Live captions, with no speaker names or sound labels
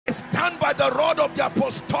stand by the rod of the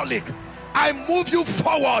apostolic. I move you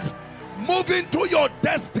forward. Move into your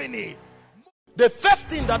destiny. The first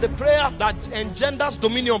thing that the prayer that engenders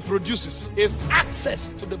dominion produces is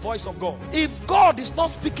access to the voice of God. If God is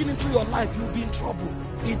not speaking into your life, you'll be in trouble.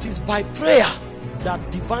 It is by prayer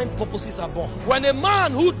that divine purposes are born. When a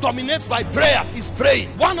man who dominates by prayer is praying,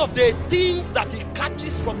 one of the things that he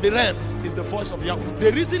catches from the realm is the voice of Yahweh.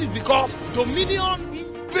 The reason is because dominion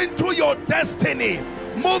Move into your destiny.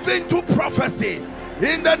 Move into prophecy.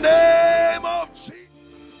 In the name of Jesus.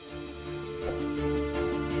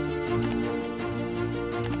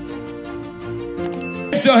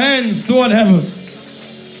 Lift your hands toward heaven.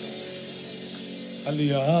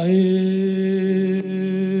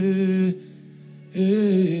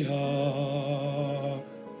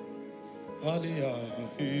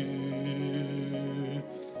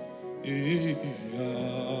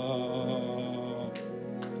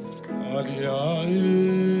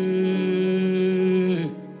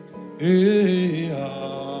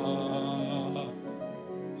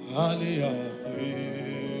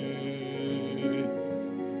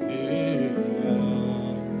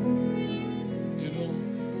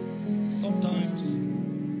 Sometimes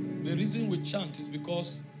the reason we chant is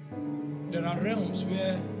because there are realms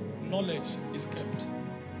where knowledge is kept,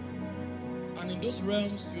 and in those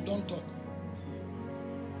realms you don't talk.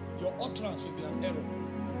 Your utterance will be an error.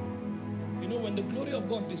 You know, when the glory of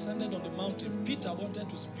God descended on the mountain, Peter wanted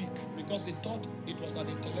to speak because he thought it was an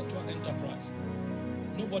intellectual enterprise.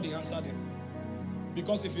 Nobody answered him,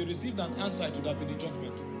 because if he received an answer, it would have been a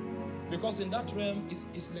judgment. Because in that realm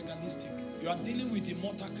is legalistic. You are dealing with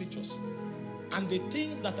immortal creatures, and the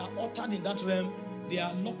things that are uttered in that realm, they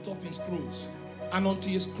are locked up in scrolls, and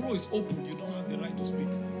until a scroll is opened, you don't have the right to speak,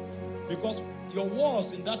 because your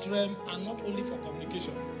words in that realm are not only for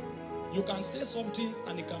communication. You can say something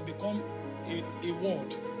and it can become a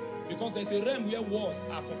word, because there's a realm where words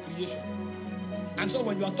are for creation. And so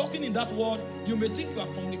when you are talking in that word, you may think you are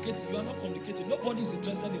communicating. You are not communicating. Nobody is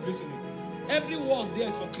interested in listening. Every word there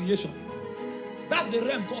is for creation. That's the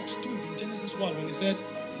realm God stood in Genesis 1 when he said,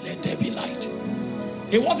 "Let there be light."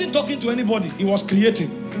 He wasn't talking to anybody. He was creating.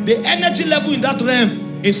 The energy level in that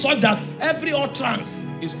realm is such that every utterance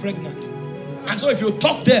is pregnant. And so if you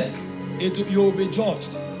talk there, you will be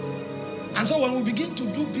judged. And so when we begin to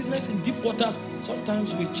do business in deep waters,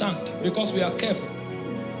 sometimes we chant because we are careful.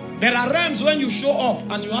 There are realms when you show up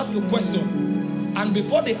and you ask a question, and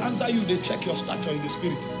before they answer you, they check your stature in the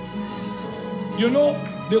spirit. You know,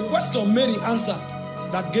 the question Mary answered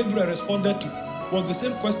that Gabriel responded to was the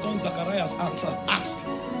same question Zacharias asked,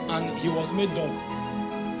 and he was made dumb.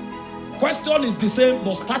 Question is the same,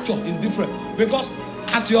 but stature is different, because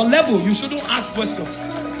at your level, you shouldn't ask questions.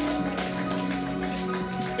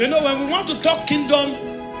 You know, when we want to talk kingdom,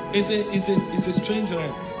 it's a strange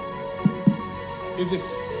realm. Thank you, sir.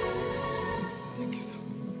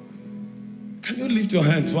 Can you lift your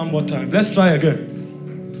hands one more time? Let's try again.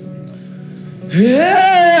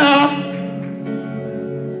 Yeah.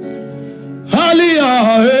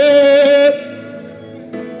 Hallelujah.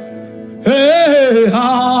 Hey.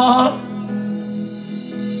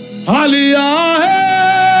 Hallelujah.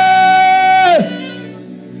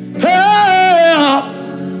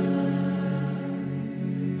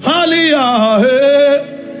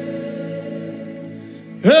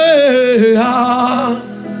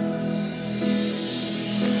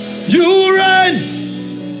 You reign,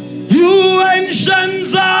 you ancient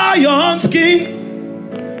Zion's King,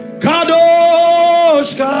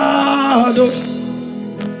 Kadosh, Kadosh.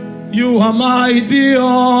 You are mighty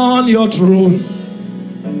on your throne.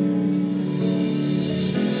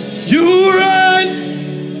 You reign,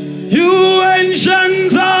 you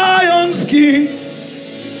ancient Zion's King,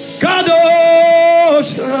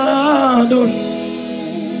 Kadosh, Kadosh.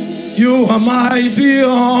 You are mighty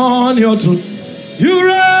on your throne. You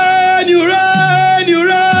reign, you reign, you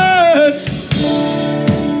reign.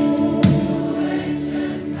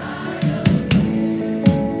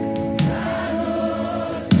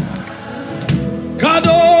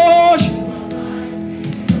 Kadosh.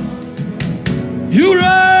 You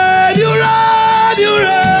reign, you reign, you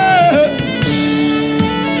reign.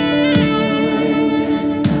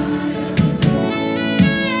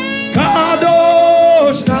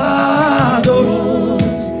 Kadosh, Kadosh.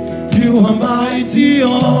 You are mighty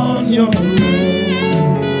on your throne.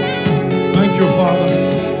 Thank you, Father.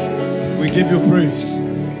 We give you praise.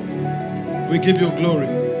 We give you glory.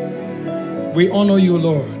 We honor you,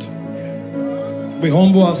 Lord. We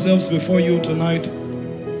humble ourselves before you tonight,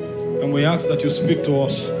 and we ask that you speak to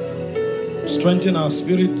us. Strengthen our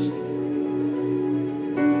spirits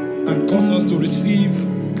and cause us to receive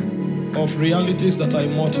of realities that are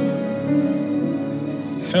immortal.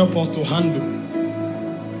 Help us to handle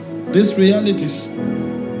these realities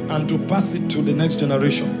and to pass it to the next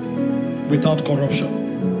generation without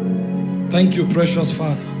corruption. Thank you, precious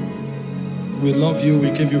Father. We love you.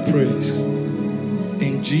 We give you praise.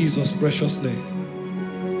 In Jesus' precious name.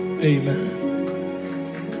 Amen.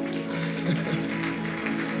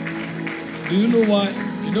 Do you know why?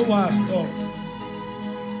 You know why I stopped?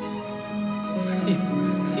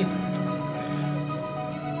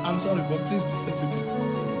 I'm sorry, but please be sensitive.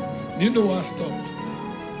 Do you know why I stopped?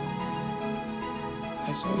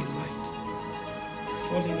 I saw a light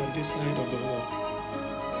falling on this side of the wall.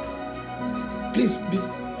 Please be.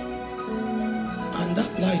 And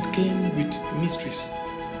that light came with mysteries.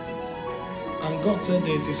 And God said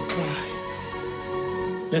there is a scribe.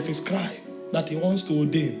 There's a scribe that he wants to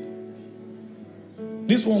ordain.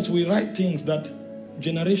 These ones will write things that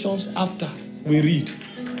generations after we read.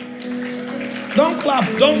 Don't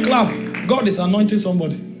clap, don't clap. God is anointing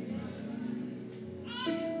somebody.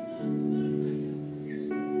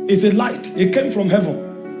 It's a light. It came from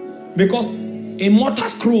heaven. Because immortal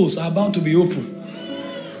scrolls are about to be opened.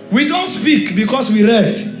 We don't speak because we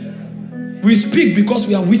read. We speak because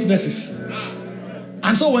we are witnesses.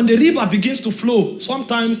 And so when the river begins to flow,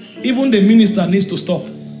 sometimes even the minister needs to stop.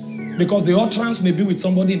 Because the utterance may be with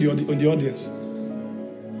somebody in the audience.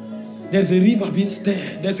 There's a river being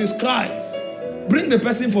stirred. There's a scribe. Bring the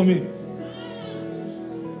person for me.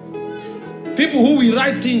 People who will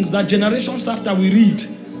write things that generations after we read.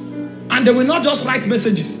 And they will not just write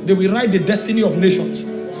messages. They will write the destiny of nations.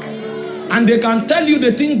 And they can tell you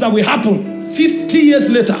the things that will happen 50 years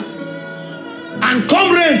later. And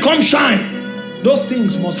come rain, come shine. Those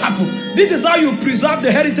things must happen. This is how you preserve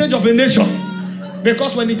the heritage of a nation.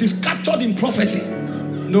 Because when it is captured in prophecy,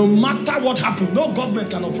 no matter what happens, no government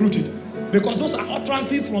can uproot it. Because those are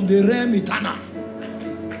utterances from the realm eternal.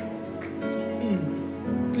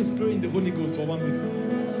 Please pray in the Holy Ghost for 1 minute.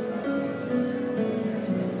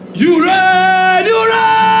 You reign, you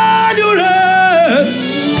reign, you reign.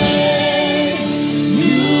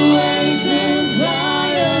 You reign since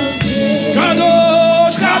Zion.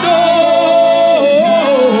 Kadosh, Kadosh.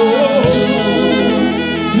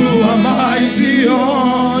 You are mighty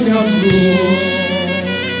on your throne.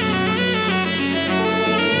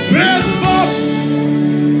 Break forth,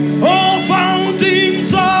 oh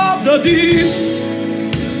fountains of the deep.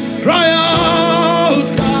 Cry out,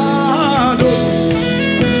 Kadosh.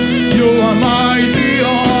 You are mighty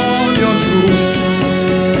on your throne.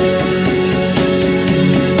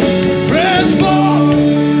 Break forth,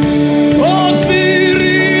 oh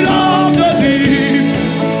Spirit of the deep.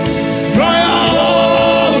 Cry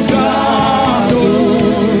out,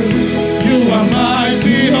 Kadosh. You are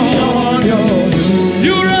mighty on your throne.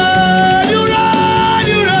 You reign, you reign,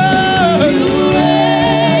 you reign.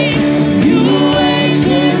 You reign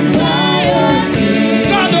since Zion's king.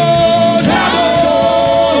 Kadosh,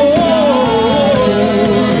 Kadosh.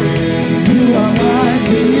 You are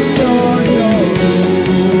mighty on your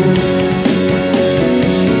throne.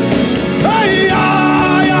 Hey,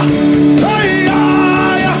 yeah, yeah. Hey,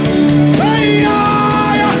 yeah, yeah. Hey, yeah, yeah. Hey,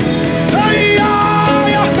 yeah, yeah. Hey, yeah,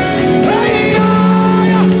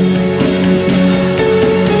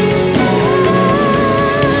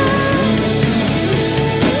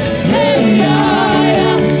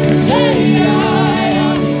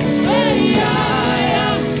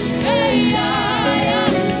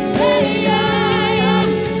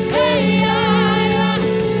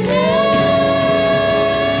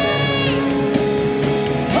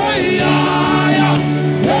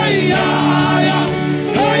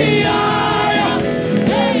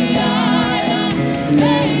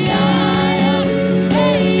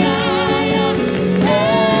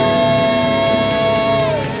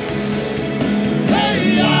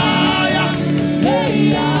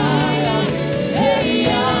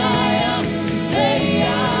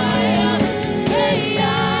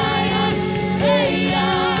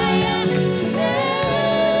 yeah.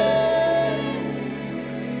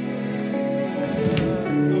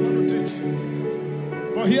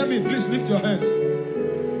 But hear me, please lift your hands.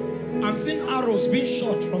 I'm seeing arrows being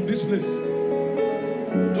shot from this place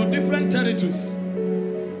to different territories.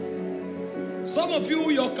 Some of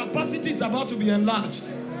you, your capacity is about to be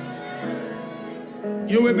enlarged.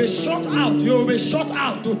 You will be shot out. You will be shot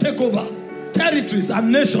out to take over territories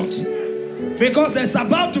and nations. Because there's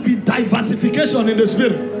about to be diversification in the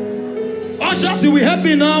spirit. Ushers, you will help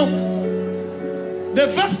me now. The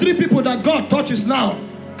first 3 people that God touches now,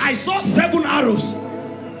 I saw 7 arrows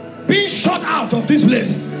being shot out of this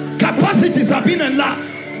place. Capacities are being enlarged.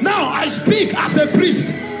 Now I speak as a priest.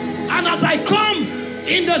 And as I come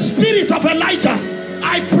In the spirit of Elijah,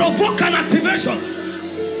 I provoke an activation.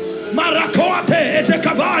 Marakoate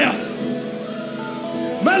etekavaya.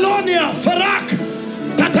 Melonia, Farak,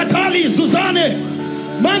 Tatatali, Suzanne,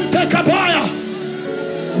 Mante Kabaya.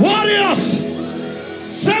 Warriors,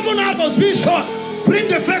 7 hours, be short. Bring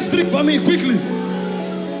the first trick for me quickly.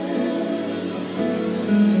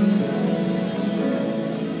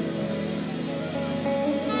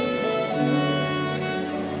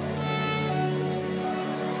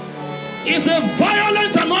 It's a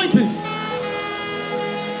violent anointing.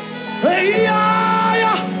 Hey, yeah,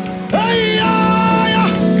 yeah. Hey, yeah, yeah.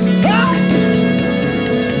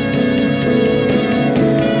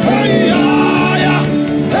 Hey, yeah, yeah.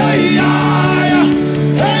 Hey, yeah, yeah.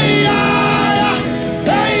 Hey, yeah, yeah.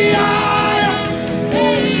 Hey, yeah, yeah. Hey, yeah, yeah.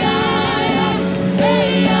 Hey, yeah, yeah. Hey, yeah, yeah.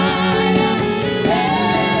 Hey, yeah, yeah.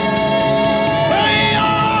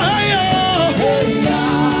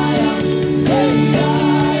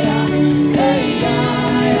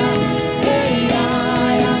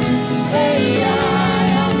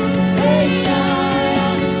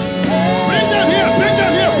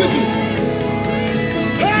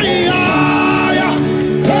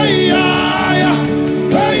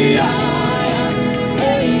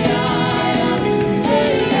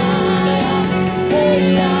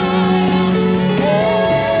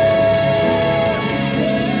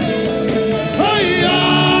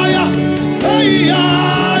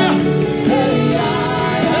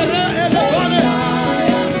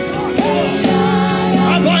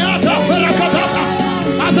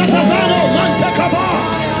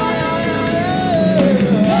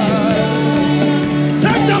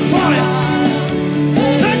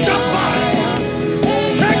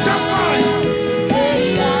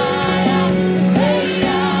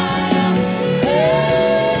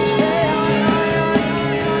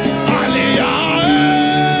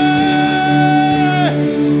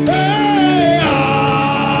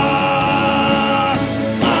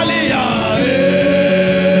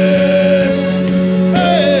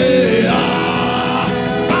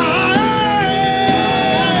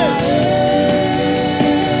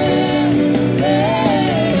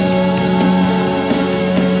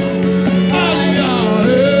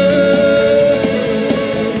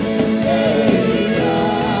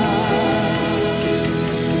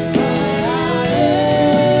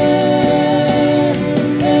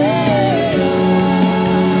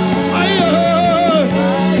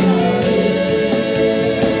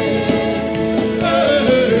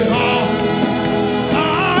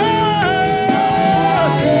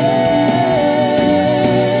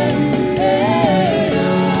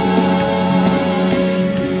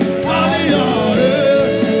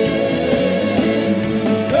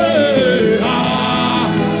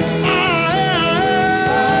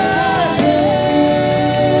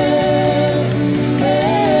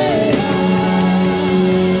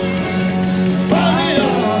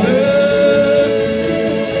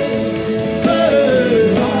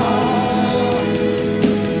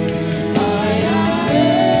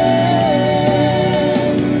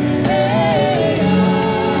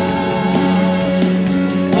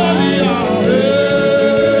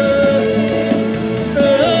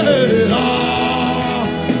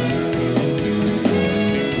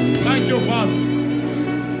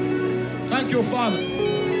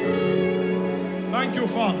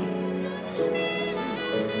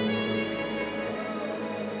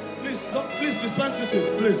 Please be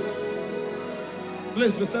sensitive, please.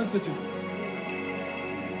 Please be sensitive.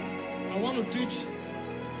 I want to teach.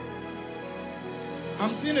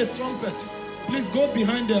 I'm seeing a trumpet. Please go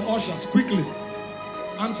behind the ushers quickly.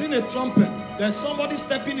 I'm seeing a trumpet. There's somebody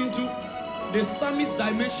stepping into the psalmist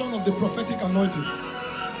dimension of the prophetic anointing.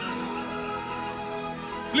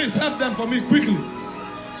 Please help them for me quickly.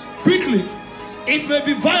 Quickly. It may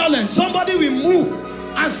be violent. Somebody will move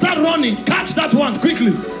and start running. Catch that one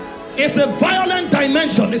quickly. It's a violent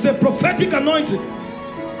dimension. It's a prophetic anointing.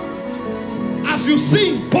 As you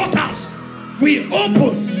sing, portals will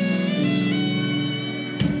open.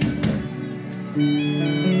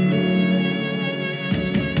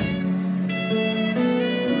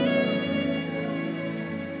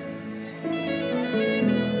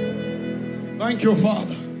 Thank you,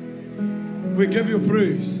 Father. We give you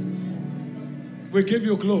praise. We give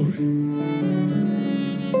you glory.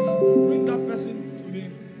 Bring that person to me.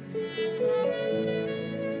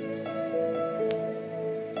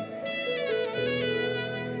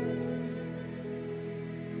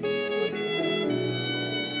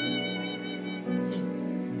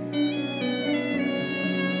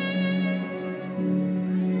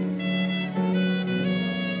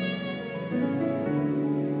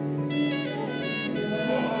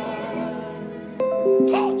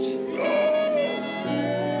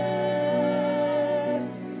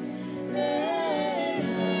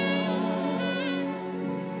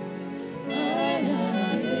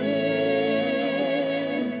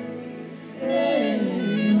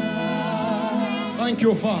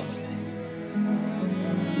 Thank you, Father.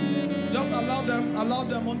 Just allow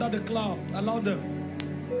them under the cloud. Allow them.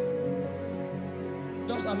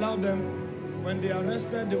 Just allow them. When they are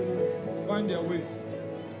rested, they will find their way.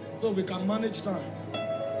 So we can manage time.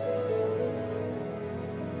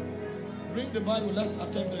 Bring the Bible, let's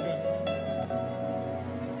attempt again.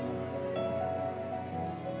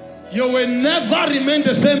 You will never remain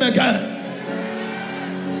the same again.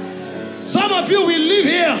 Some of you will live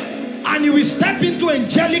here and you will step into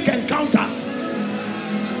angelic encounters.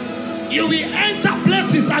 You will enter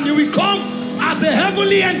places and you will come as a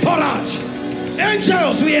heavenly entourage.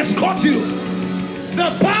 Angels will escort you. The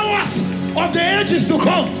powers of the ages to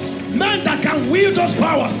come, men that can wield those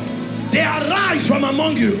powers, they arise from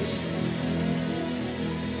among you.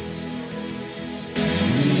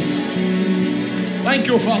 Thank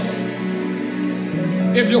you, Father.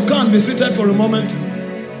 If you can be seated for a moment,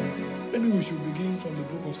 maybe we should begin from the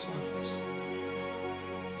book of Psalms.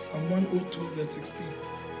 Psalm 102 verse 16.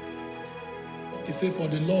 It says, for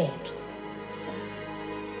the Lord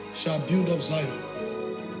shall build up Zion,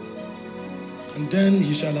 and then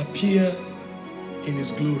he shall appear in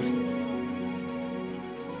his glory.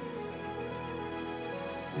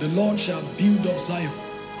 The Lord shall build up Zion,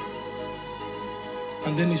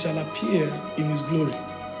 and then he shall appear in his glory.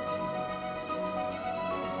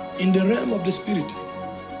 In the realm of the spirit,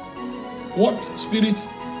 what spirits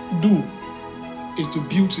do is to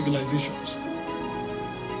build civilizations.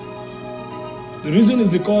 The reason is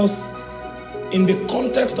because in the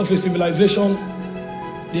context of a civilization,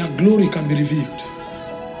 their glory can be revealed.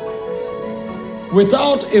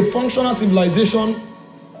 Without a functional civilization,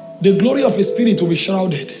 the glory of a spirit will be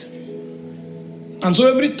shrouded. And so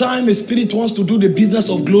every time a spirit wants to do the business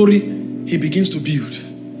of glory, he begins to build.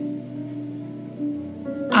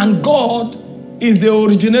 And God is the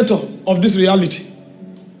originator of this reality.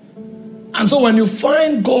 And so when you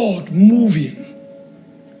find God moving,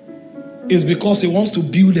 it's because he wants to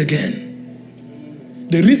build again.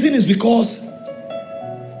 The reason is because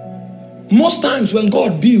most times when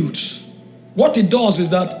God builds, what he does is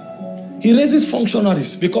that he raises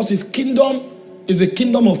functionaries, because his kingdom is a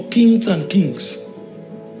kingdom of kings and kings.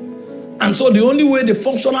 And so the only way the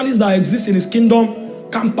functionaries that exist in his kingdom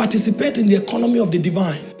can participate in the economy of the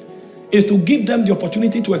divine is to give them the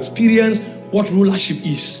opportunity to experience what rulership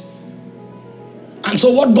is. And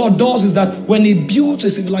so what God does is that when he builds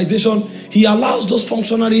a civilization, he allows those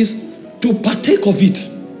functionaries to partake of it.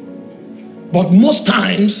 But most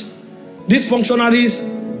times, these functionaries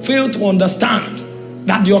fail to understand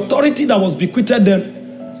that the authority that was bequeathed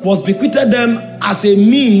them as a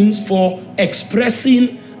means for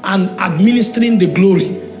expressing and administering the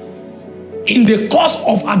glory. In the course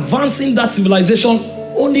of advancing that civilization,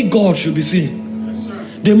 only God should be seen. Yes,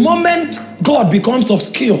 the moment God becomes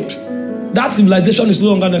obscured, that civilization is no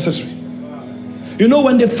longer necessary. You know,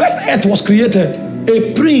 when the first earth was created,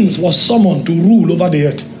 a prince was summoned to rule over the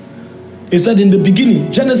earth. He said in the beginning,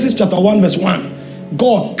 Genesis chapter 1 verse 1,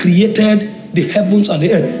 God created the heavens and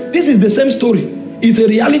the earth. This is the same story. It's a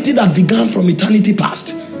reality that began from eternity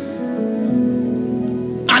past.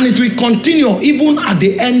 And it will continue even at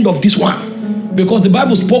the end of this one. Because the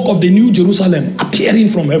Bible spoke of the new Jerusalem appearing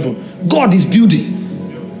from heaven. God is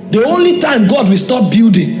building. The only time God will stop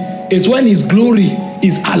building is when his glory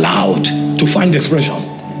is allowed to find expression.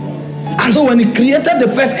 And so when he created the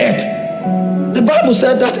first earth, the Bible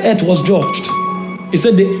said that earth was judged. It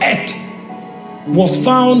said the earth was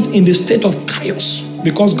found in the state of chaos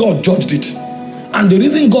because God judged it. And the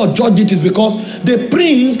reason God judged it is because the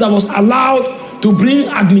prince that was allowed to bring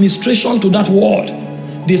administration to that world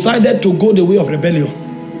decided to go the way of rebellion.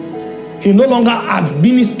 He no longer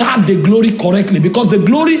administered the glory correctly, because the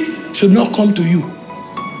glory should not come to you.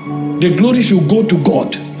 The glory should go to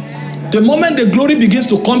God. The moment the glory begins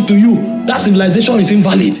to come to you, that civilization is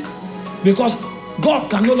invalid, because God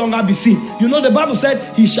can no longer be seen. You know, the Bible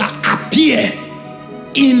said he shall appear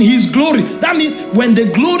in his glory. That means when the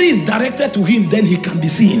glory is directed to him, then he can be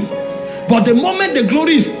seen. But the moment the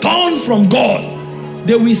glory is turned from God,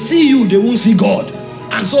 they will see you, they won't see God.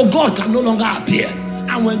 And so God can no longer appear.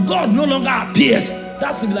 And when God no longer appears,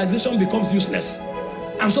 that civilization becomes useless.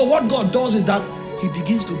 And so what God does is that he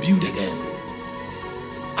begins to build again.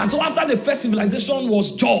 And so after the first civilization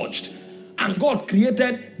was judged and God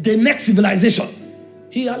created the next civilization,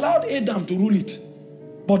 he allowed Adam to rule it.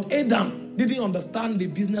 But Adam didn't understand the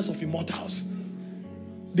business of immortals.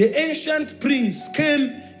 The ancient prince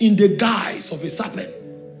came in the guise of a serpent.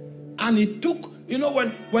 And he took, you know,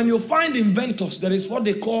 when you find inventors, there is what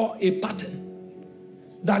they call a patent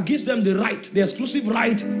that gives them the right, the exclusive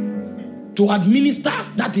right to administer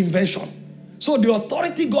that invention. So the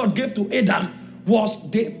authority God gave to Adam was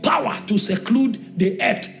the power to seclude the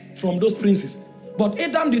earth from those princes. But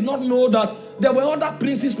Adam did not know that there were other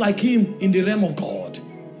princes like him in the realm of God.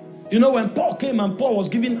 You know, when Paul came and Paul was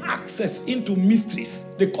given access into mysteries,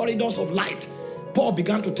 the corridors of light, Paul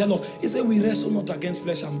began to tell us, he said, we wrestle not against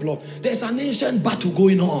flesh and blood. There's an ancient battle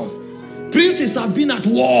going on. Princes have been at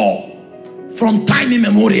war from time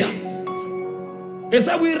immemorial. He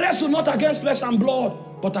said, we wrestle not against flesh and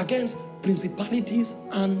blood, but against principalities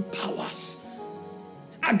and powers,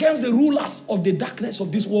 against the rulers of the darkness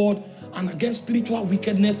of this world, and against spiritual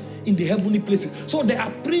wickedness in the heavenly places. So there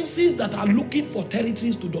are princes that are looking for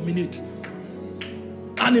territories to dominate.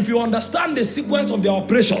 And if you understand the sequence of their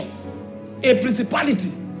operation, a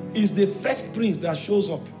principality is the first prince that shows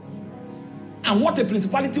up. And what a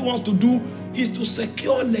principality wants to do is to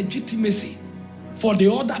secure legitimacy for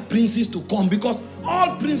the other princes to come, because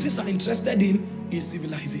all princes are interested in is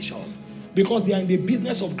civilization, because they are in the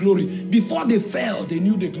business of glory. Before they fell, they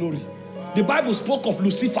knew the glory. The Bible spoke of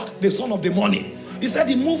Lucifer, the son of the morning. He said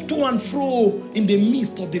he moved to and fro in the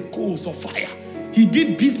midst of the coals of fire. He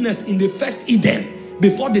did business in the first Eden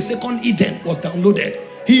before the second Eden was downloaded.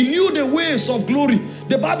 He knew the ways of glory.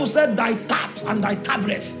 The Bible said thy taps and thy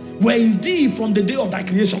tabrets were indeed from the day of thy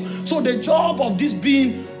creation. So the job of this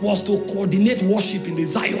being was to coordinate worship in the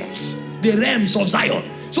Zions, the realms of Zion.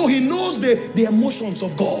 So he knows the emotions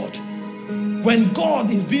of God. When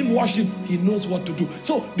God is being worshipped, he knows what to do.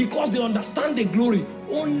 So because they understand the glory,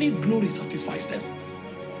 only glory satisfies them.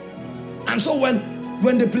 And so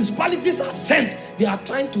when the principalities are sent, they are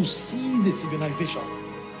trying to seize a civilization.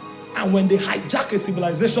 And when they hijack a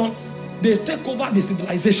civilization, they take over the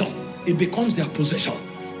civilization. It becomes their possession.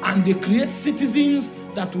 And they create citizens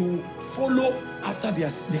that will follow after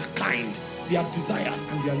their kind, their desires,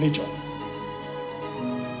 and their nature.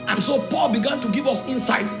 And so Paul began to give us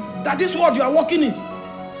insight that this world you are walking in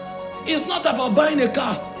is not about buying a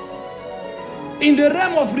car. In the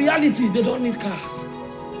realm of reality, they don't need cars.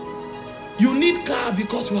 You need car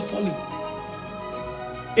because you are falling.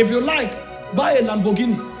 If you like, buy a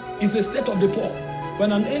Lamborghini. It's a state of the fall.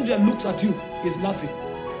 When an angel looks at you, he's laughing.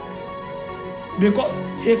 Because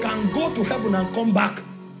he can go to heaven and come back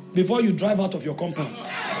before you drive out of your compound.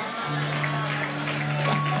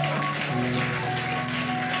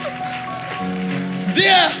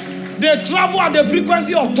 They travel at the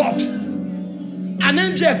frequency of thought. An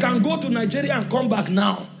angel can go to Nigeria and come back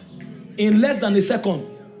now in less than a second.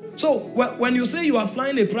 So when you say you are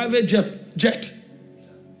flying a private jet,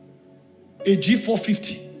 a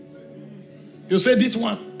G450, you say this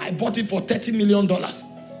one, I bought it for $30 million.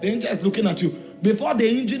 The angel is looking at you. Before the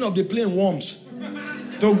engine of the plane warms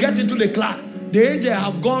to get into the cloud, the angel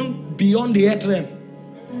have gone beyond the earth realm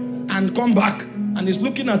and come back and is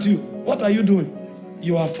looking at you. What are you doing?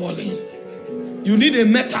 You are falling. You need a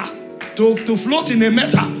meter to float in a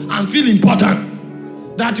meter and feel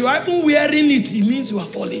important. That you are even wearing it, it means you are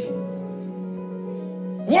falling.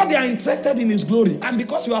 What they are interested in is glory. And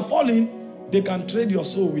because you are falling, they can trade your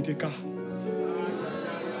soul with a car.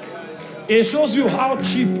 It shows you how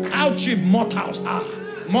cheap mortals are.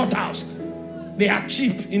 Mortals. They are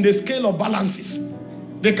cheap in the scale of balances.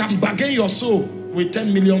 They can bargain your soul with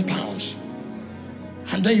 10 million pounds.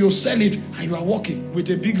 And then you sell it and you are walking with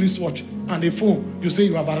a big wristwatch and a phone. You say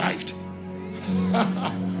you have arrived.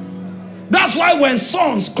 That's why when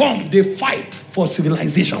sons come, they fight for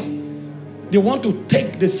civilization. They want to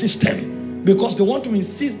take the system because they want to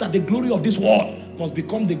insist that the glory of this world must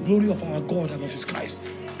become the glory of our God and of his Christ.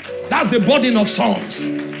 That's the burden of sons.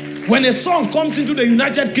 When a son comes into the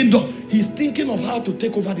United Kingdom, he's thinking of how to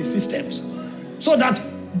take over the systems so that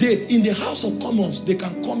in the House of Commons, they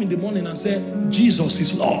can come in the morning and say, Jesus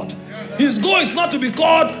is Lord. His goal is not to be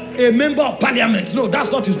called a member of parliament. No, that's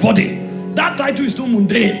not his body. That title is too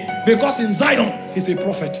mundane because in Zion, he's a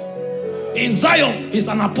prophet. In Zion, he's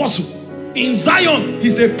an apostle. In Zion,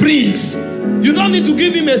 he's a prince. You don't need to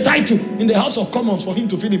give him a title in the House of Commons for him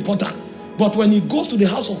to feel important. But when he goes to the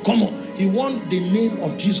House of Commons, he wants the name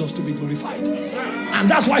of Jesus to be glorified. And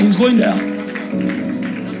that's why he's going there.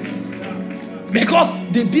 Because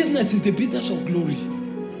the business is the business of glory.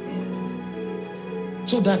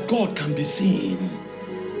 So that God can be seen.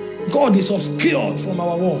 God is obscured from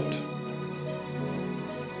our world.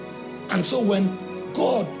 And so when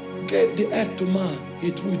God gave the earth to man,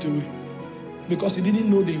 he threw it away. Because he didn't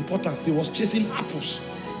know the importance. He was chasing apples.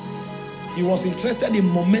 He was interested in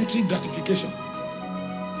momentary gratification.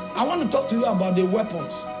 I want to talk to you about the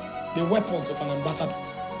weapons. The weapons of an ambassador.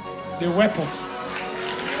 The weapons.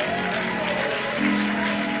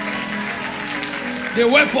 The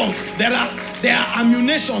weapons. There are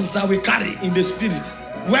ammunitions that we carry in the spirit.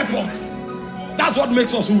 Weapons. That's what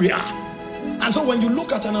makes us who we are. And so when you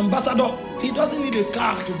look at an ambassador, he doesn't need a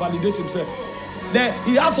car to validate himself.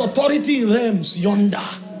 He has authority in realms yonder.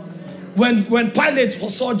 When Pilate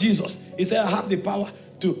saw Jesus, he said, I have the power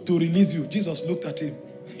to release you. Jesus looked at him.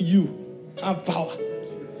 You have power.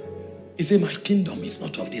 He said, my kingdom is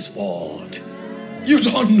not of this world. You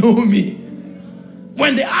don't know me.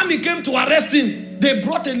 When the army came to arrest him, they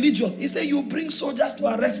brought a legion. He said, you bring soldiers to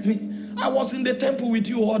arrest me. I was in the temple with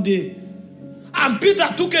you all day. And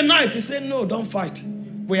Peter took a knife. He said, no, don't fight.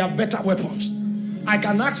 We have better weapons. I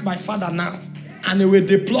can ask my father now, and he will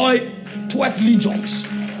deploy 12 legions.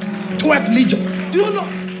 12 legions. Do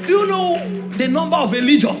you know the number of a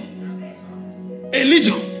legion? A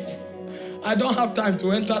legion. I don't have time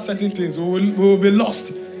to enter certain things. We will be lost.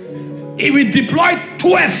 He will deploy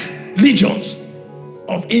 12 legions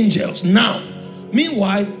of angels. Now,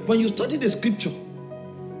 meanwhile, when you study the scripture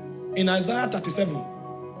in Isaiah 37,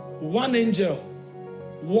 one angel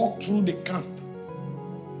walked through the camp.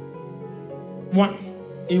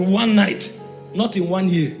 In one night, not in 1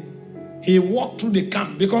 year. He walked through the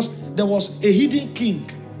camp because there was a hidden king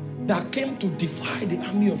that came to defy the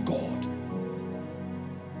army of God.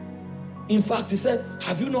 In fact, he said,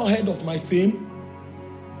 have you not heard of my fame?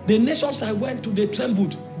 The nations I went to, they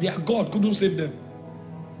trembled. Their God couldn't save them.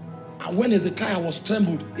 And when Hezekiah was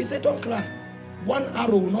trembled, he said, don't cry. One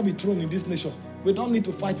arrow will not be thrown in this nation. We don't need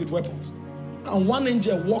to fight with weapons. And one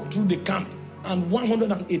angel walked through the camp, and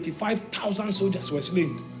 185,000 soldiers were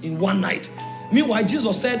slain in one night. Meanwhile,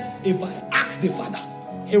 Jesus said, if I ask the Father,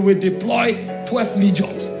 he will deploy 12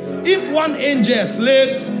 legions. If one angel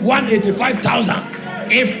slays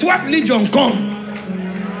 185,000, if 12 legions come,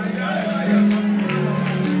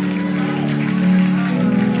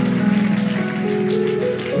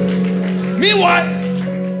 meanwhile,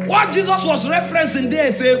 what Jesus was referencing there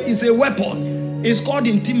is a weapon. It's called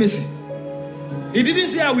intimacy. He didn't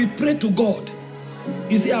say I will pray to God.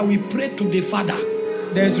 He said I will pray to the Father.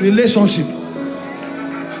 There is relationship.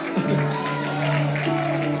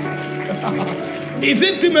 It's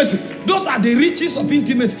intimacy. Those are the riches of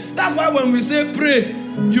intimacy. That's why when we say pray,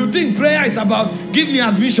 you think prayer is about give me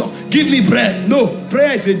admission, give me bread. No,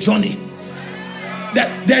 prayer is a journey.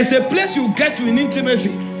 There's a place you get to in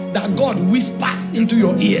intimacy that God whispers into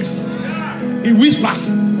your ears. He whispers.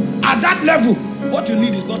 At that level, what you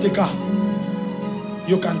need is not a car.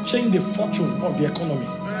 You can change the fortune of the economy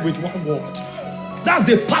with one word. That's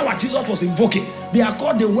the power Jesus was invoking. They are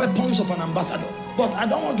called the weapons of an ambassador. But I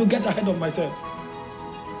don't want to get ahead of myself.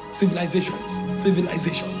 Civilizations.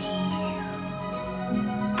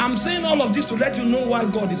 I'm saying all of this to let you know why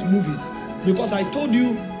God is moving. Because I told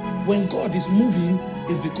you, when God is moving,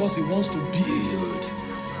 it's because he wants to build.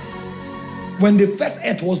 When the first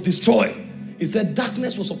earth was destroyed, he said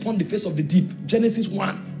darkness was upon the face of the deep. Genesis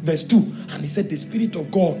 1 verse 2. And he said the Spirit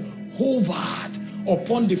of God hovered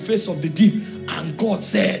upon the face of the deep. And God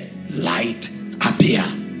said, light appear.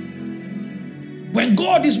 When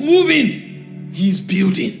God is moving, he is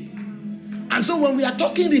building. And so when we are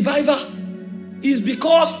talking revival, it's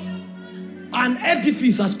because an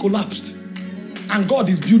edifice has collapsed and God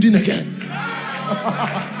is building again.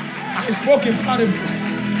 I spoke in parables.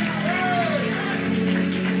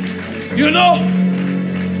 You know,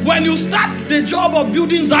 when you start the job of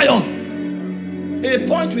building Zion, a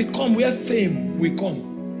point will come where fame will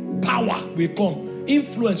come, power will come,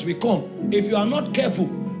 influence will come. If you are not careful,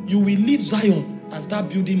 you will leave Zion and start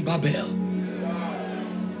building Babel.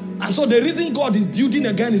 And so the reason God is building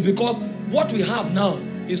again is because what we have now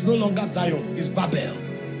is no longer Zion, it's Babel.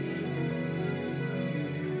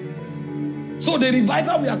 So the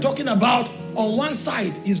revival we are talking about, on one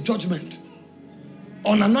side is judgment.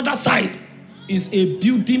 On another side is a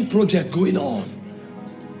building project going on.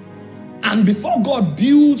 And before God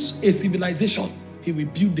builds a civilization, he will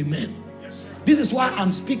build the men. This is why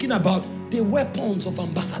I'm speaking about the weapons of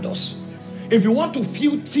ambassadors. If you want to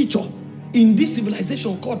feature in this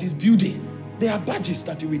civilization God is building, there are badges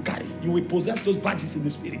that you will carry. You will possess those badges in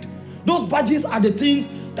the spirit. Those badges are the things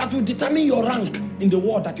that will determine your rank in the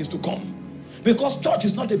world that is to come. Because church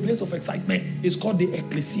is not a place of excitement. It's called the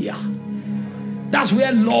ecclesia. That's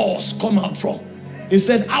where laws come out from. It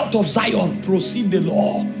said, out of Zion proceed the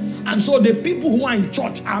law. And so the people who are in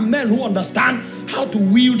church are men who understand how to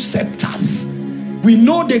wield scepters. We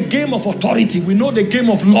know the game of authority. We know the game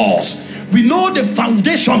of laws. We know the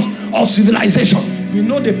foundations of civilization. We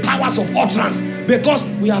know the powers of utterance because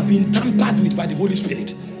we have been tampered with by the Holy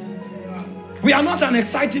Spirit. We are not an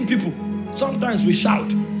exciting people. Sometimes we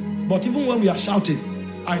shout. But even when we are shouting,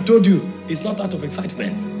 I told you, it's not out of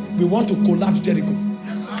excitement. We want to collapse Jericho.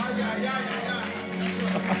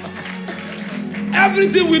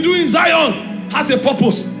 Everything we do in Zion has a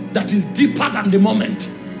purpose. that is deeper than the moment.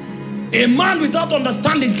 A man without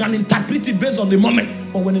understanding can interpret it based on the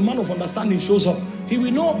moment. But when a man of understanding shows up, he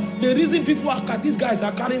will know the reason these guys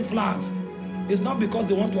are carrying flags. It's not because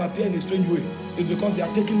they want to appear in a strange way. It's because they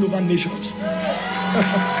are taking over nations.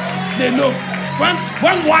 They know.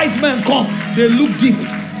 When wise men come, they look deep.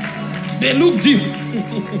 They look deep.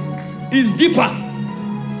 It's deeper.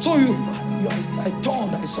 So I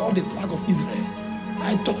turned, I saw the flag of Israel.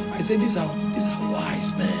 I said, these are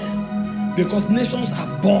wise men. Because nations are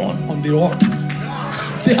born on the altar.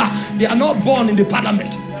 They are not born in the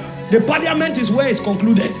parliament. The parliament is where it's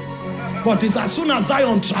concluded. But it's as soon as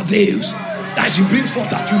Zion travails that she brings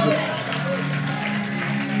forth her children.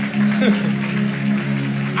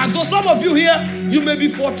 And so some of you here, you may be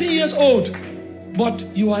 14 years old, but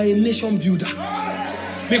you are a nation builder.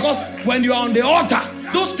 Because when you are on the altar,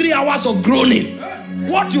 those 3 hours of groaning,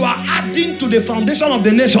 what you are adding to the foundation of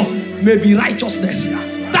the nation may be righteousness.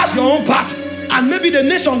 That's your own part. And maybe the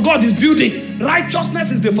nation God is building,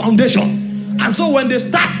 righteousness is the foundation. And so when they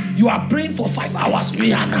start, you are praying for 5 hours.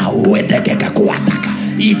 You are an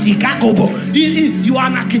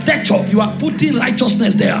architecture. You are putting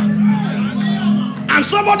righteousness there. And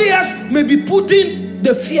somebody else may be putting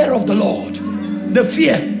the fear of the Lord. The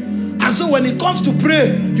fear. And so when it comes to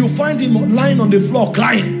pray, you find him lying on the floor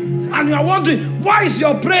crying. And you are wondering, why is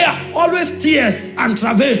your prayer always tears and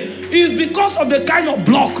travail? It is because of the kind of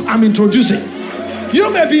block I'm introducing. You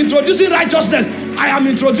may be introducing righteousness. I am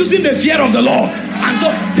introducing the fear of the Lord. And so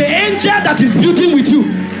the angel that is building with you,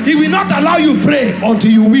 he will not allow you pray until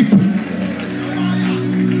you weep.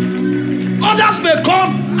 Others may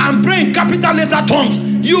come and pray in capital letter tongues.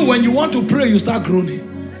 You, when you want to pray, you start groaning.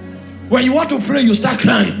 When you want to pray, you start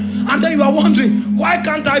crying. And then you are wondering, why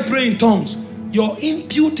can't I pray in tongues? Your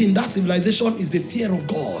input in that civilization is the fear of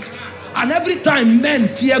God. And every time men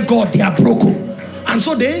fear God, they are broken. And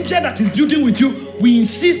so the angel that is building with you, we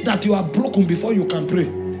insist that you are broken before you can pray.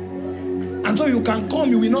 And so you can come,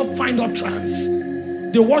 you will not find utterance.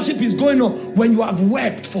 The worship is going on when you have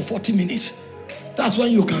wept for 40 minutes. That's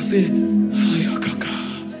when you can say, Haya kaka,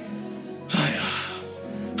 Haya,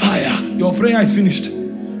 Haya. Your prayer is finished.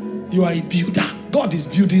 You are a builder. God is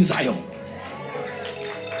building Zion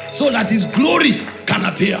so that his glory can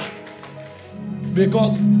appear.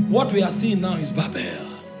 Because what we are seeing now is Babel.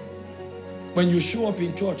 When you show up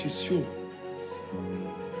in church, it's show.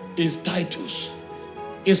 It's titles.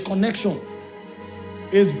 It's connection.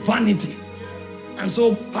 It's vanity. And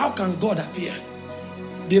so how can God appear?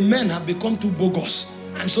 The men have become too bogus.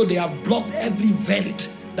 And so they have blocked every vent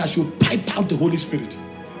that should pipe out the Holy Spirit.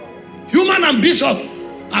 Human ambition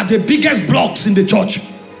are the biggest blocks in the church.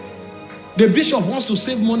 The bishop wants to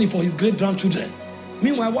save money for his great-grandchildren.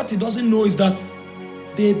 Meanwhile, what he doesn't know is that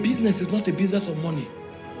the business is not a business of money.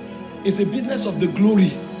 It's a business of the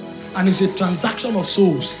glory. And it's a transaction of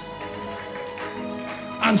souls.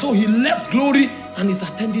 And so he left glory and is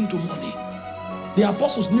attending to money. The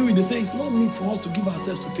apostles knew it. They say it's not need for us to give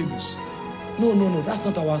ourselves to tables. No, that's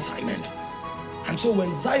not our assignment. And so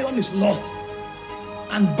when Zion is lost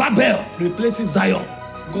and Babel replaces Zion,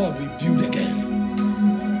 God will build again.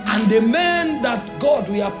 And the men that God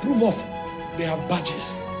will approve of, they have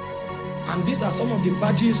badges. And these are some of the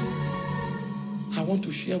badges I want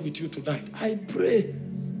to share with you tonight. I pray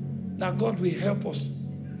that God will help us.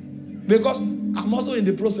 Because I'm also in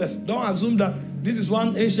the process. Don't assume that this is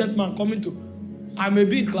one ancient man coming to. I may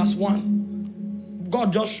be in class 1.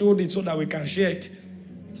 God just showed it so that we can share it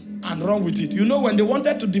and run with it. You know, when they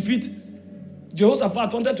wanted to defeat,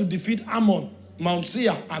 Jehoshaphat wanted to defeat Ammon, Mount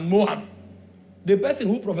Seir, and Moab. The person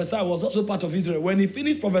who prophesied was also part of Israel. When he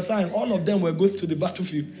finished prophesying, all of them were going to the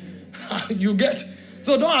battlefield. You get?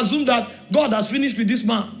 So don't assume that God has finished with this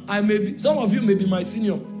man. Some of you may be my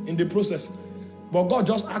senior in the process. But God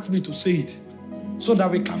just asked me to say it so that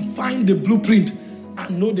we can find the blueprint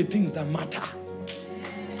and know the things that matter.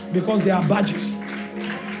 Because they are badges.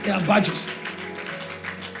 They are badges.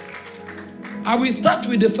 I will start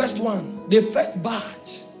with the first one. The first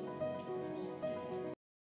badge.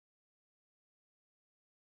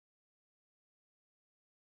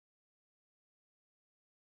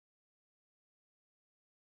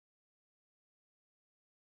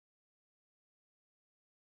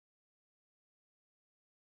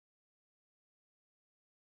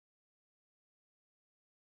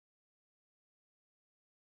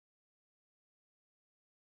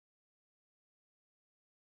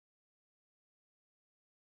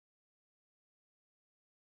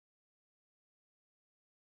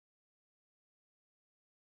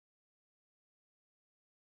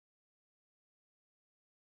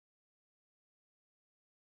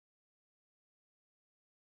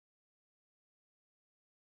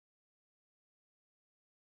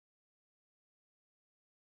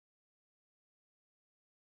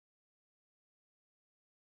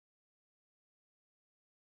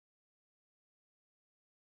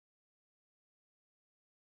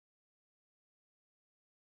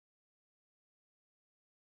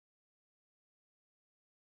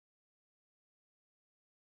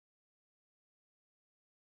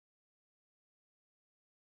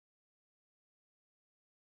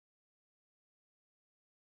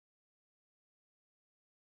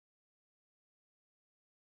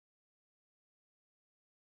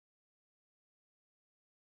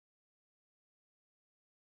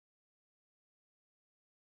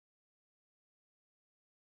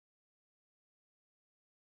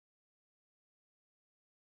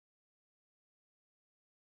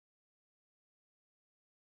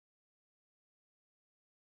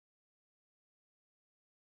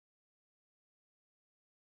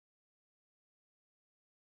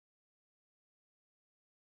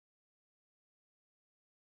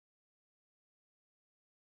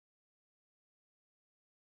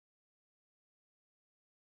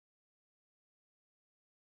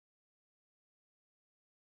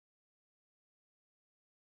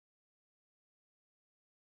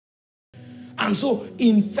 And so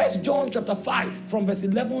in 1 John chapter 5, from verse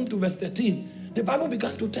 11 to verse 13, the Bible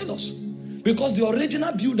began to tell us, because the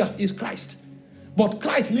original builder is Christ. But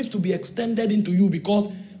Christ needs to be extended into you, because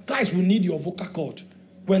Christ will need your vocal cord.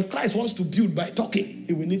 When Christ wants to build by talking,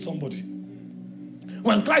 he will need somebody.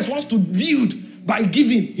 When Christ wants to build by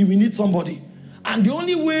giving, he will need somebody. And the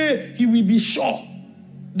only way he will be sure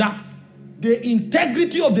that the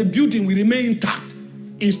integrity of the building will remain intact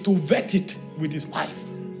is to vet it with his life.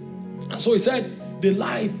 And so he said, the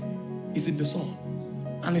life is in the Son.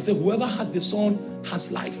 And he said, whoever has the Son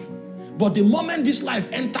has life. But the moment this life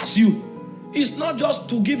enters you, it's not just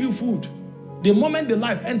to give you food. The moment the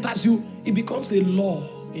life enters you, it becomes a law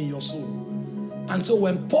in your soul. And so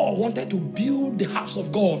when Paul wanted to build the house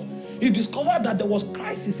of God, he discovered that there was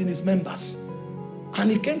crisis in his members.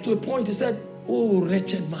 And he came to a point, he said, oh,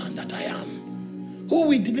 wretched man that I am, who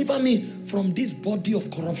will deliver me from this body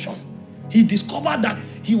of corruption? He discovered that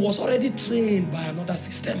he was already trained by another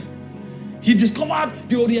system. He discovered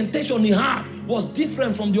the orientation he had was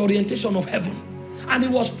different from the orientation of heaven. And he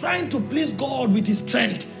was trying to please God with his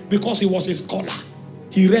strength because he was a scholar.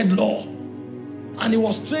 He read law. And he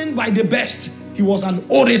was trained by the best. He was an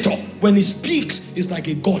orator. When he speaks, it's like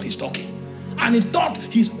a God is talking. And he thought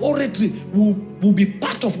his oratory will be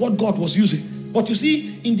part of what God was using. But you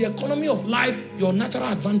see, in the economy of life, your natural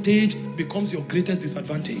advantage becomes your greatest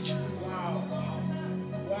disadvantage.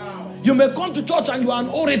 You may come to church and you are an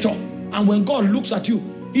orator, and when God looks at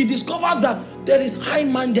you, he discovers that there is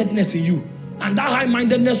high-mindedness in you, and that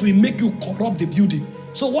high-mindedness will make you corrupt the building.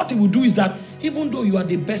 So what he will do is that even though you are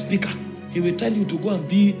the best speaker, he will tell you to go and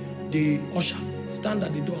be the usher, stand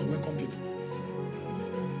at the door and welcome people.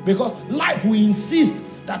 Because life will insist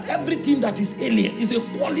that everything that is alien is a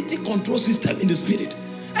quality control system in the spirit.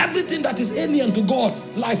 Everything that is alien to God,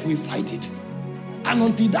 life will fight it. And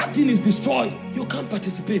until that thing is destroyed, you can't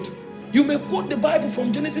participate. You may quote the Bible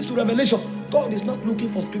from Genesis to Revelation. God is not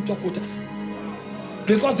looking for scripture quoters.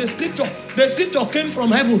 Because the scripture came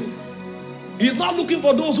from heaven. He's not looking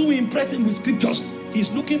for those who impress him with scriptures. He's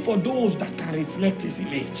looking for those that can reflect his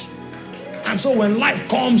image. And so when life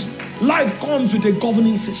comes with a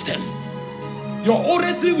governing system. Your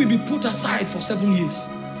oratory will be put aside for 7 years.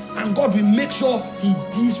 And God will make sure he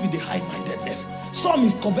deals with the high-mindedness. Some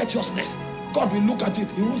is covetousness. God will look at it.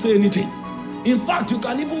 He won't say anything. In fact, you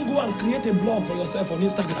can even go and create a blog for yourself on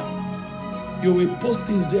Instagram. You will post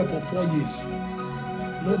things there for 4 years.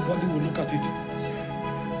 Nobody will look at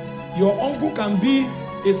it. Your uncle can be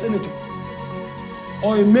a senator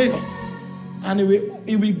or a mayor, and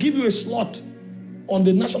he will give you a slot on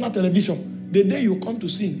the national television. The day you come to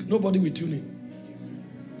sing, nobody will tune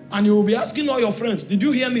in. And you will be asking all your friends, did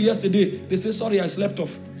you hear me yesterday? They say, sorry, I slept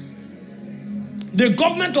off. The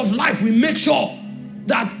government of life will make sure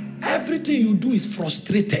that everything you do is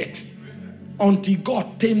frustrated until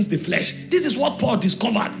God tames the flesh. This is what Paul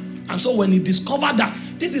discovered. And so when he discovered that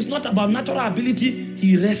this is not about natural ability,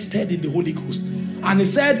 he rested in the Holy Ghost. And he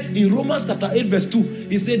said in Romans chapter 8 verse 2,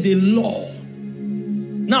 he said the law.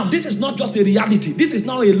 Now this is not just a reality. This is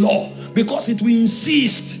now a law, because it will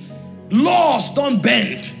insist. Laws don't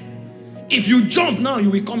bend. If you jump now, you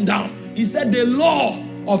will come down. He said the law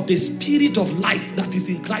of the spirit of life that is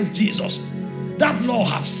in Christ Jesus. That law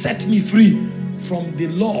have set me free from the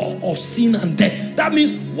law of sin and death. That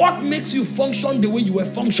means what makes you function the way you were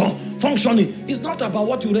functioning is not about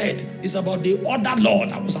what you read. It's about the other law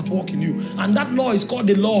that was at work in you. And that law is called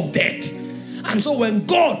the law of death. And so when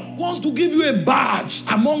God wants to give you a badge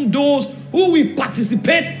among those who will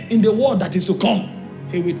participate in the world that is to come,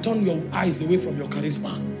 he will turn your eyes away from your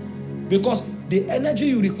charisma. Because the energy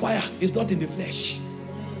you require is not in the flesh.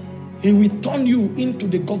 He will turn you into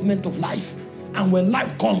the government of life. And when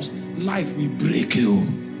life comes, life will break you.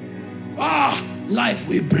 Life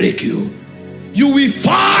will break you. You will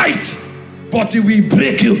fight, but it will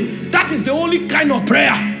break you. That is the only kind of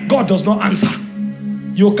prayer God does not answer.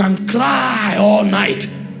 You can cry all night.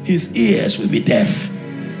 His ears will be deaf.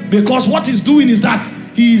 Because what he's doing is that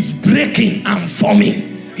he's breaking and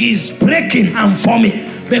forming. He's breaking and forming.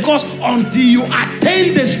 Because until you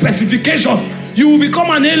attain the specification, you will become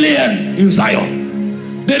an alien in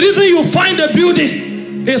Zion. The reason you find a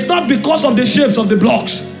building is not because of the shapes of the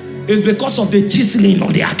blocks. It's because of the chiseling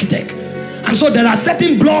of the architect. And so there are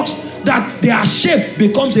certain blocks that their shape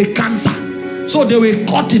becomes a cancer. So they will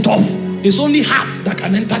cut it off. It's only half that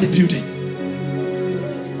can enter the building.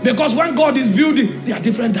 Because when God is building, there are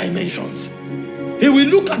different dimensions. He will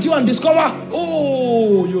look at you and discover,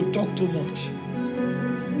 oh, you talk too much.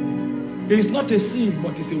 It's not a sin,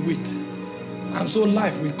 but it's a weight. And so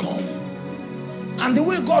life will come. And the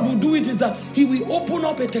way God will do it is that he will open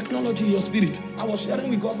up a technology in your spirit. I was sharing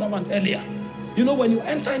with God's servant earlier You know, when you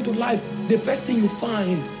enter into life, the first thing you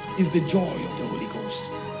find is the joy of the Holy Ghost.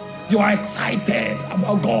 You are excited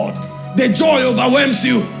about God. The joy overwhelms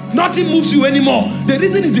you. Nothing moves you anymore. The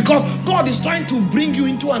reason is because God is trying to bring you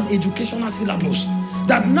into an educational syllabus.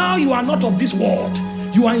 That now you are not of this world.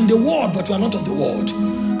 You are in the world, but you are not of the world.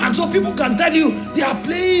 And so people can tell you they are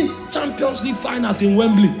playing Champions League finals in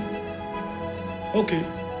Wembley. Okay.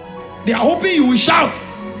 They are hoping you will shout.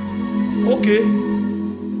 Okay.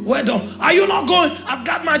 Well done. Are you not going? I've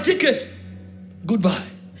got my ticket. Goodbye.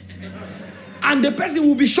 And the person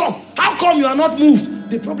will be shocked. How come you are not moved?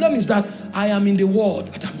 The problem is that I am in the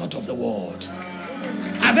world, but I'm not of the world.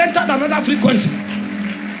 I've entered another frequency.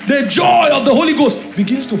 The joy of the Holy Ghost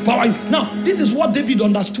begins to power you. Now, this is what David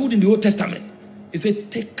understood in the Old Testament. He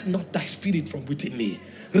said, take not thy spirit from within me.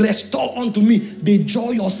 Restore unto me the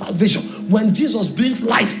joy of salvation. When Jesus brings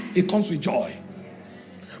life, it comes with joy.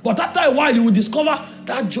 But after a while, you will discover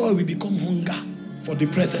that joy will become hunger for the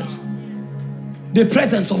presence. The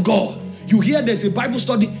presence of God. You hear there's a Bible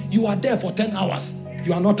study, you are there for 10 hours.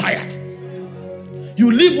 You are not tired. You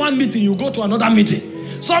leave one meeting, you go to another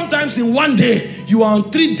meeting. Sometimes in one day, you are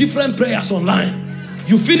on 3 different prayers online.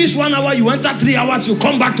 You finish 1 hour, you enter 3 hours, you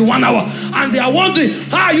come back to 1 hour. And they are wondering,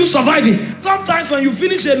 how are you surviving? Sometimes when you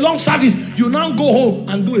finish a long service, you now go home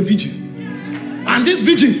and do a vigil. And this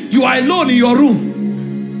vigil, you are alone in your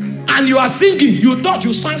room. And you are singing. You thought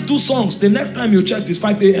you sang 2 songs. The next time you checked, it's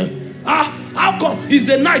 5 a.m. How come? Is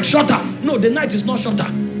the night shorter? No, the night is not shorter.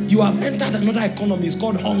 You have entered another economy. It's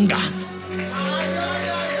called hunger.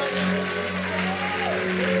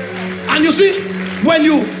 And you see, when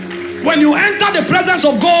you enter the presence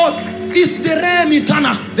of God, it's the realm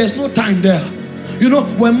eternal. There's no time there. You know,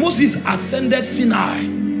 when Moses ascended Sinai,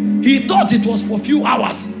 he thought it was for a few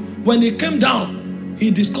hours. When he came down,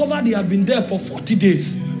 he discovered he had been there for 40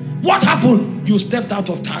 days. What happened? You stepped out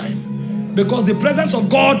of time. Because the presence of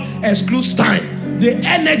God excludes time. The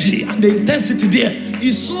energy and the intensity there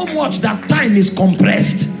is so much that time is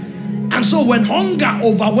compressed. And so when hunger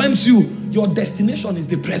overwhelms you, your destination is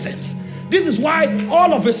the presence. This is why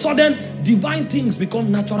all of a sudden divine things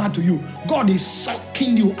become natural to you. God is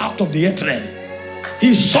sucking you out of the earth realm.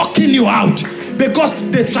 He's sucking you out because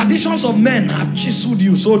the traditions of men have chiseled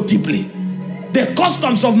you so deeply. The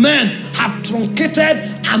customs of men have truncated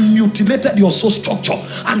and mutilated your soul structure.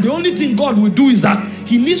 And the only thing God will do is that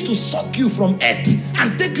he needs to suck you from earth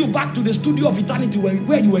and take you back to the studio of eternity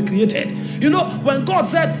where you were created. You know, when God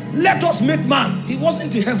said, let us make man, he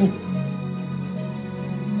wasn't in heaven.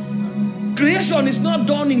 Creation is not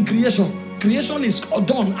done in creation. Creation is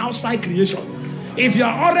done outside creation. If you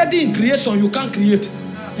are already in creation, you can't create.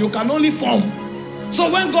 You can only form. So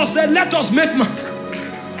when God said, let us make man,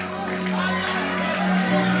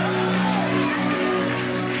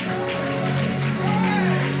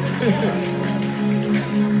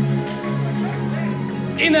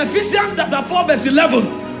 in Ephesians chapter 4 verse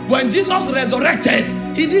 11, when Jesus resurrected,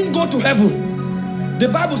 he didn't go to heaven. The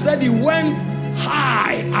Bible said he went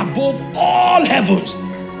high above all heavens.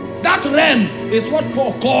 That realm is what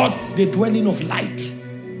Paul called the dwelling of light.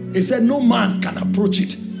 He said no man can approach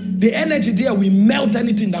it. The energy there will melt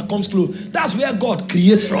anything that comes close. That's where God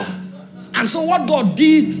creates from. And so what God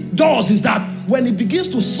does is that when he begins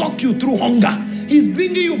to suck you through hunger, he's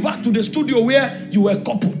bringing you back to the studio where you were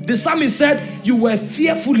coupled. The psalmist said you were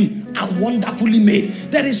fearfully and wonderfully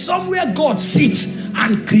made. There is somewhere God sits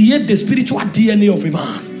and creates the spiritual DNA of a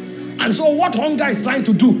man. And so what hunger is trying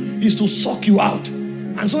to do is to suck you out.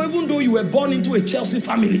 And so even though you were born into a Chelsea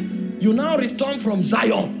family, you now return from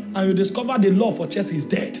Zion and you discover the love for Chelsea is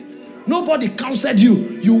dead. Nobody counseled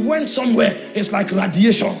you. You went somewhere. It's like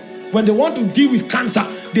radiation. When they want to deal with cancer,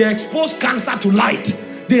 they expose cancer to light.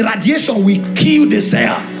 The radiation will kill the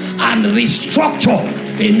cell and restructure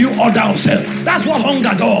a new order of cell. That's what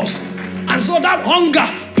hunger does. And so that hunger,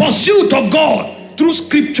 pursuit of God through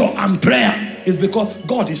scripture and prayer, is because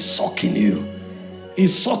God is sucking you.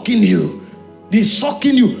 He's sucking you. He's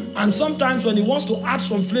sucking you. And sometimes when he wants to add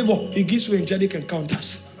some flavor, he gives you angelic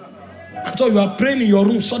encounters. And so you are praying in your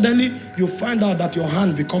room. Suddenly, you find out that your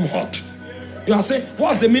hand become hot. You are saying,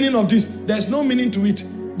 what's the meaning of this? There's no meaning to it.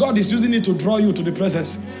 God is using it to draw you to the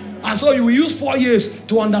presence. And so you will use 4 years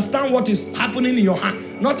to understand what is happening in your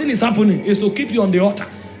hand. Nothing is happening. It's to keep you on the altar.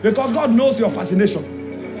 Because God knows your fascination.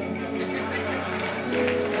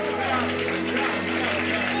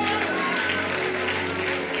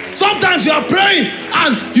 Sometimes you are praying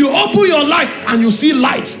and you open your light and you see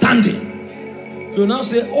light standing. You now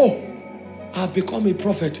say, oh, I've become a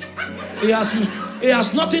prophet. It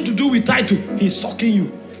has nothing to do with title. He's sucking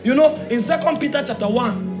you. You know, in 2 Peter chapter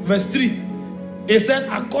 1, verse 3, it said,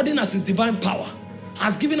 according as his divine power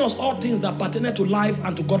has given us all things that pertain to life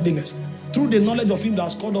and to godliness, through the knowledge of him that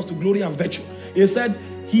has called us to glory and virtue. He said,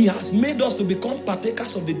 he has made us to become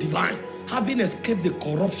partakers of the divine, having escaped the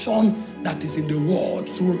corruption that is in the world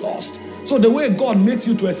through lust. So the way God makes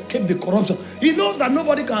you to escape the corruption, he knows that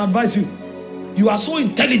nobody can advise you. You are so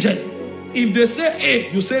intelligent. If they say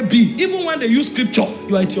A, you say B. Even when they use scripture,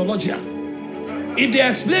 you are a theologian. If they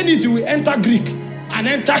explain it, you will enter Greek and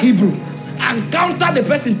enter Hebrew and counter the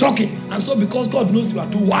person talking. And so because God knows you are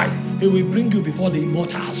too wise, he will bring you before the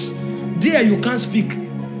immortals. There you can't speak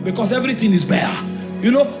because everything is bare.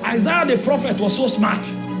 You know, Isaiah the prophet was so smart.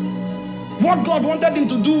 What God wanted him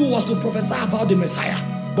to do was to prophesy about the Messiah,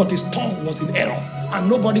 but his tongue was in error and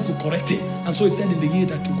nobody could correct it. And so he said, in the year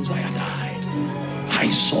that Uzziah died, I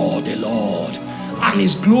saw the Lord and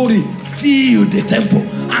his glory filled the temple.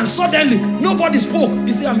 And suddenly nobody spoke.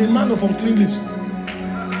 He said, I'm a man of unclean lips.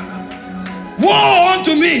 Woe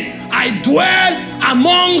unto me, I dwell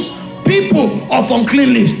amongst people of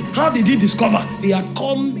unclean lips. How did he discover? He had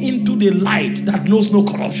come into the light that knows no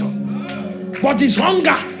corruption. But it's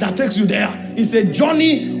hunger that takes you there. It's a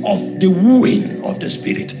journey of the wooing of the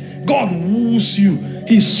spirit. God woos you.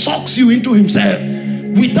 He sucks you into himself.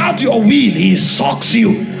 Without your will, he sucks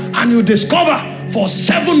you. And you discover for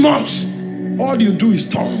 7 months, all you do is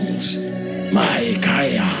tongues.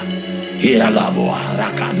 Maikaya, Hialaboa,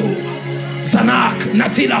 Rakado, Zanak,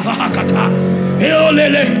 Natila Vahakata,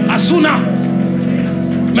 Eolele, Asuna,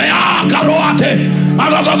 Mea Karoate,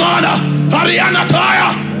 Agavamana, Ariana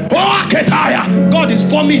Taya. Oh, Ketaya. God is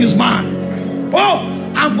forming his man. Oh,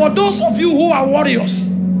 and for those of you who are warriors,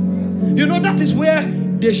 you know that is where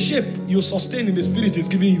the shape you sustain in the spirit is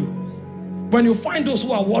giving you. When you find those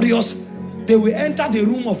who are warriors, they will enter the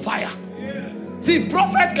room of fire. See,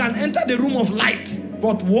 prophet can enter the room of light,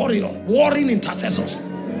 but warring intercessors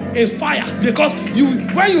is fire, because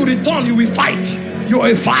when you return, you will fight. You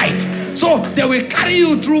will fight. So they will carry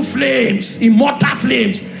you through flames, immortal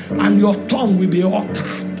flames, and your tongue will be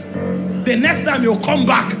altered. The next time you come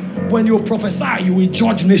back, when you prophesy, you will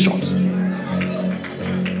judge nations.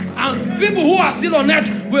 And people who are still on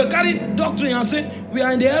earth will carry doctrine and say, we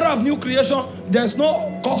are in the era of new creation. There's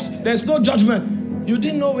no cause. There's no judgment. You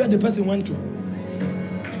didn't know where the person went to.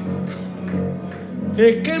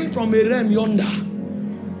 He came from a realm yonder.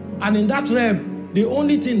 And in that realm, the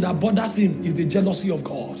only thing that bothers him is the jealousy of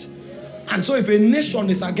God. And so if a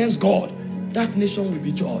nation is against God, that nation will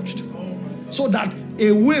be judged. So that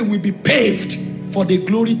a way will be paved for the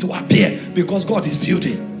glory to appear, because God is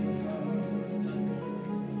building.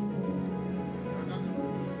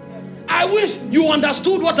 I wish you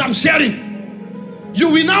understood what I'm sharing. You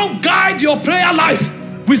will now guide your prayer life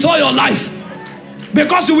with all your life,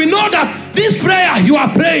 because you will know that this prayer you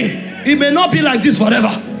are praying, it may not be like this forever.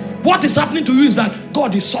 What is happening to you is that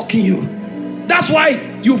God is sucking you. That's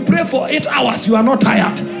why you pray for 8 hours, you are not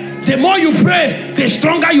tired. The more you pray, the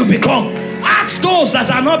stronger you become. Ask those that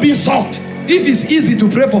are not being sucked if it's easy to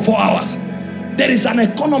pray for 4 hours. There is an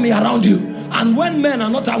economy around you. And when men are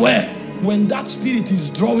not aware, when that spirit is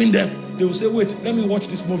drawing them, they will say, wait, let me watch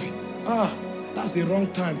this movie. Ah, that's the wrong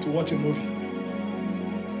time to watch a movie.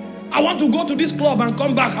 I want to go to this club and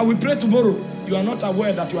come back. I will pray tomorrow. You are not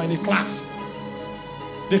aware that you are in a class.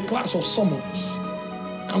 The class of summons.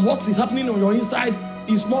 And what is happening on your inside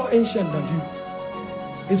is more ancient than you.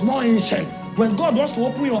 It's more ancient. When God wants to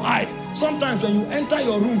open your eyes, sometimes when you enter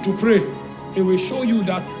your room to pray, he will show you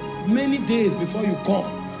that many days before you come,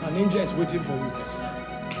 an angel is waiting for you.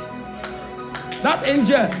 That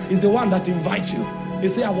angel is the one that invites you. He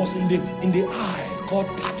said, I was in the eye called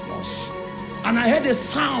Patmos, and I heard a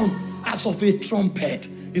sound as of a trumpet.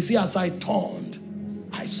 You see, as I turned,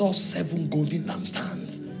 I saw 7 golden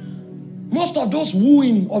lampstands. Most of those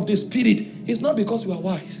wooing of the spirit is not because you are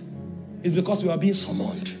wise. It's because you are being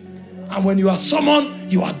summoned. And when you are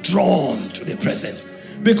summoned, you are drawn to the presence.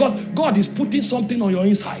 Because God is putting something on your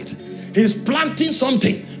inside. He's planting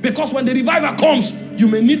something. Because when the revival comes, you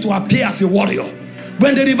may need to appear as a warrior.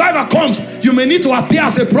 When the revival comes, you may need to appear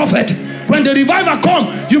as a prophet. When the revival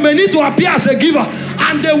comes, you may need to appear as a giver.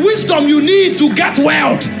 And the wisdom you need to get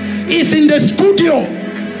wealth is in the studio.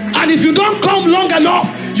 And if you don't come long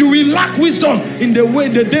enough, you will lack wisdom in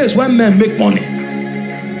the days when men make money.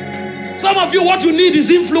 Some of you, what you need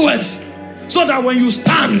is influence, so that when you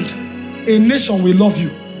stand, a nation will love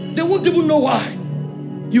you. They won't even know why.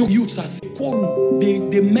 You youths are quorum,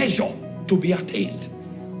 they measure to be attained.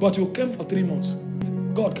 But you came for 3 months.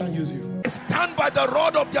 God can use you. Stand by the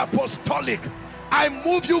rod of the apostolic. I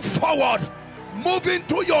move you forward. Move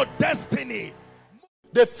into your destiny.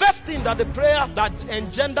 The first thing that the prayer that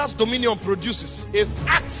engenders dominion produces is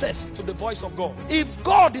access to the voice of God. If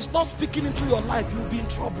God is not speaking into your life, you'll be in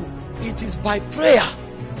trouble. It is by prayer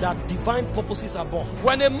that divine purposes are born.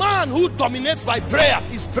 When a man who dominates by prayer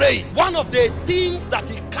is praying, one of the things that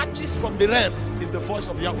he catches from the realm is the voice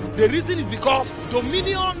of Yahweh. The reason is because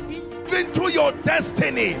dominion into your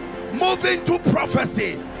destiny, move into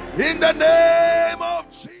prophecy in the name of